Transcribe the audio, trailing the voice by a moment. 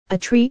A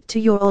treat to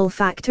your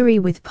olfactory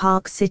with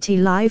Park City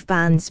live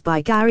bands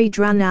by Gary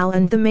Dranow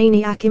and the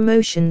Maniac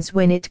Emotions.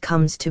 When it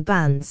comes to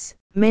bands,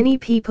 many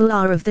people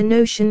are of the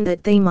notion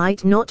that they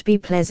might not be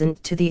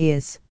pleasant to the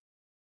ears.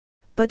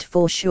 But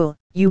for sure,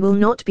 you will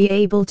not be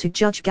able to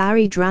judge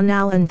Gary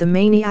Dranow and the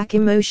Maniac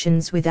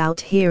Emotions without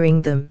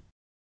hearing them.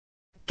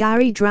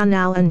 Gary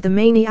Dranow and the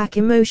Maniac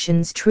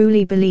Emotions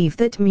truly believe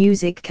that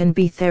music can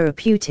be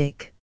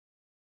therapeutic.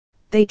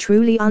 They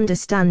truly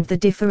understand the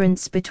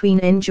difference between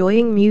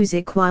enjoying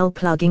music while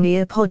plugging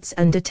earpods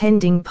and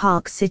attending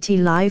Park City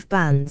live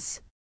bands.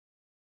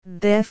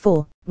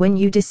 Therefore, when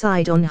you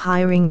decide on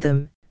hiring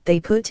them, they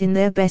put in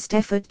their best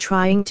effort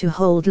trying to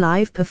hold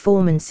live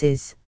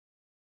performances.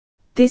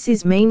 This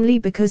is mainly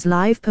because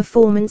live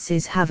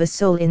performances have a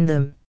soul in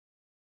them.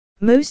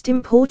 Most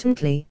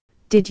importantly,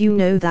 did you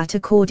know that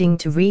according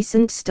to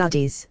recent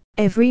studies,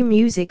 every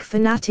music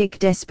fanatic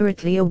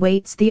desperately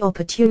awaits the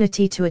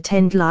opportunity to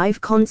attend live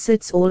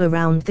concerts all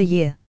around the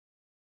year?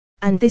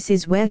 And this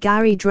is where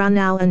Gary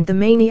Dranow and the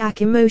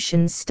Maniac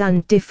Emotions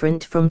stand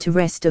different from the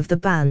rest of the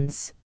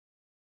bands.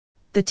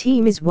 The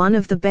team is one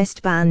of the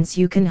best bands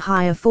you can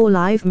hire for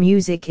live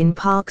music in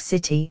Park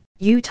City,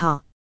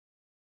 Utah.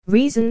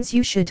 Reasons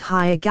you should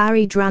hire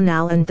Gary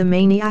Dranow and the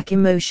Maniac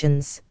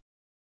Emotions.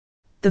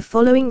 The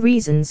following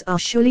reasons are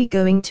surely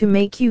going to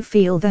make you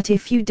feel that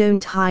if you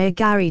don't hire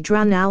Gary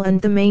Dranow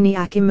and the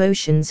Maniac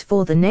Emotions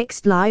for the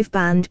next live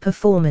band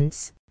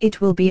performance, it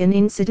will be an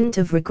incident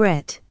of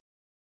regret.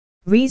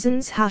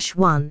 Reasons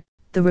 #1,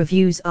 the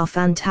reviews are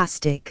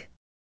fantastic.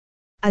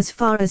 As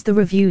far as the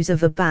reviews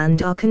of a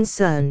band are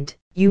concerned,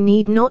 you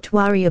need not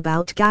worry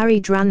about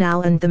Gary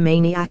Dranow and the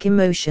Maniac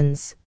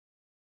Emotions.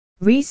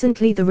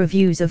 Recently the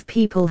reviews of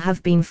people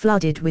have been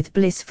flooded with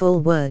blissful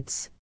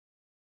words.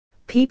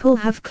 People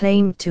have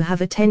claimed to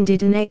have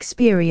attended an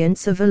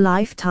experience of a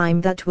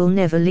lifetime that will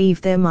never leave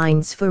their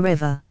minds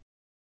forever.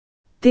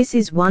 This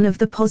is one of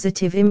the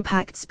positive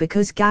impacts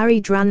because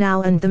Gary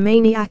Dranow and the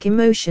Maniac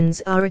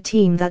Emotions are a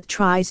team that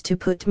tries to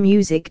put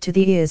music to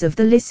the ears of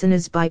the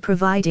listeners by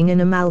providing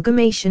an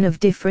amalgamation of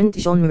different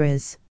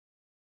genres.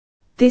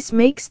 This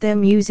makes their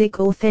music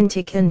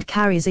authentic and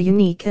carries a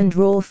unique and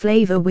raw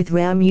flavor with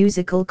rare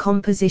musical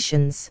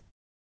compositions.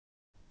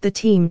 The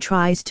team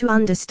tries to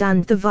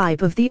understand the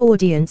vibe of the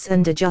audience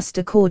and adjust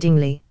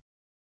accordingly.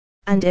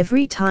 And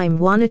every time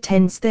one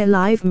attends their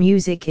live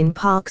music in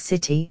Park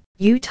City,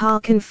 Utah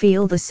can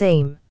feel the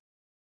same.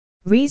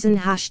 Reason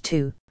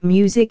 #2,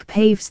 music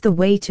paves the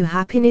way to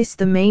happiness.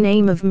 The main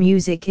aim of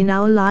music in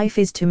our life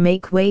is to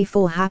make way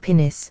for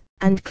happiness,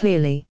 and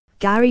clearly,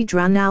 Gary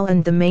Dranow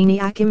and the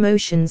Maniac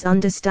Emotions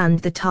understand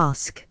the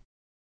task.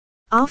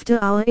 After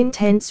our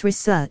intense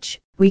research,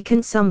 we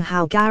can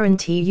somehow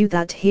guarantee you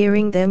that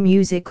hearing their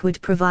music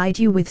would provide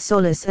you with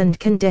solace and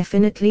can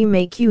definitely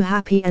make you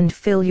happy and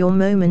fill your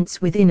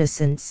moments with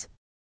innocence.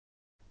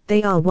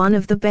 They are one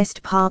of the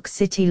best Park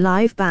City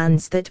live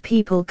bands that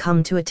people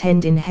come to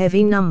attend in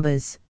heavy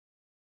numbers.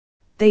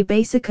 They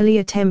basically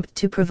attempt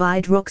to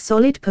provide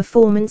rock-solid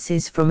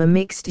performances from a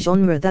mixed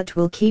genre that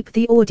will keep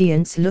the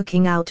audience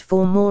looking out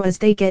for more as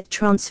they get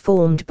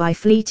transformed by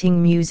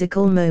fleeting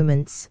musical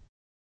moments.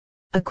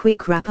 A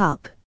quick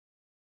wrap-up.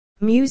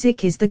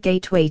 Music is the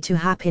gateway to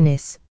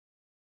happiness.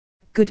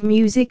 Good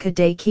music a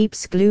day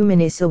keeps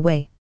gloominess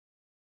away.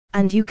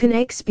 And you can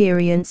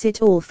experience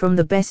it all from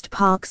the best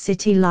Park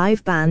City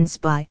live bands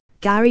by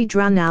Gary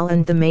Dranow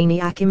and the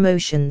Maniac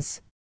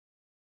Emotions.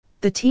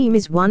 The team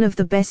is one of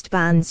the best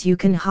bands you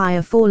can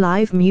hire for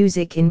live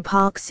music in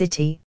Park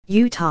City,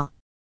 Utah.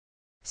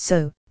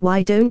 So,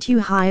 why don't you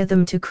hire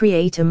them to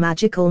create a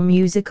magical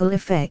musical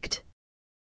effect?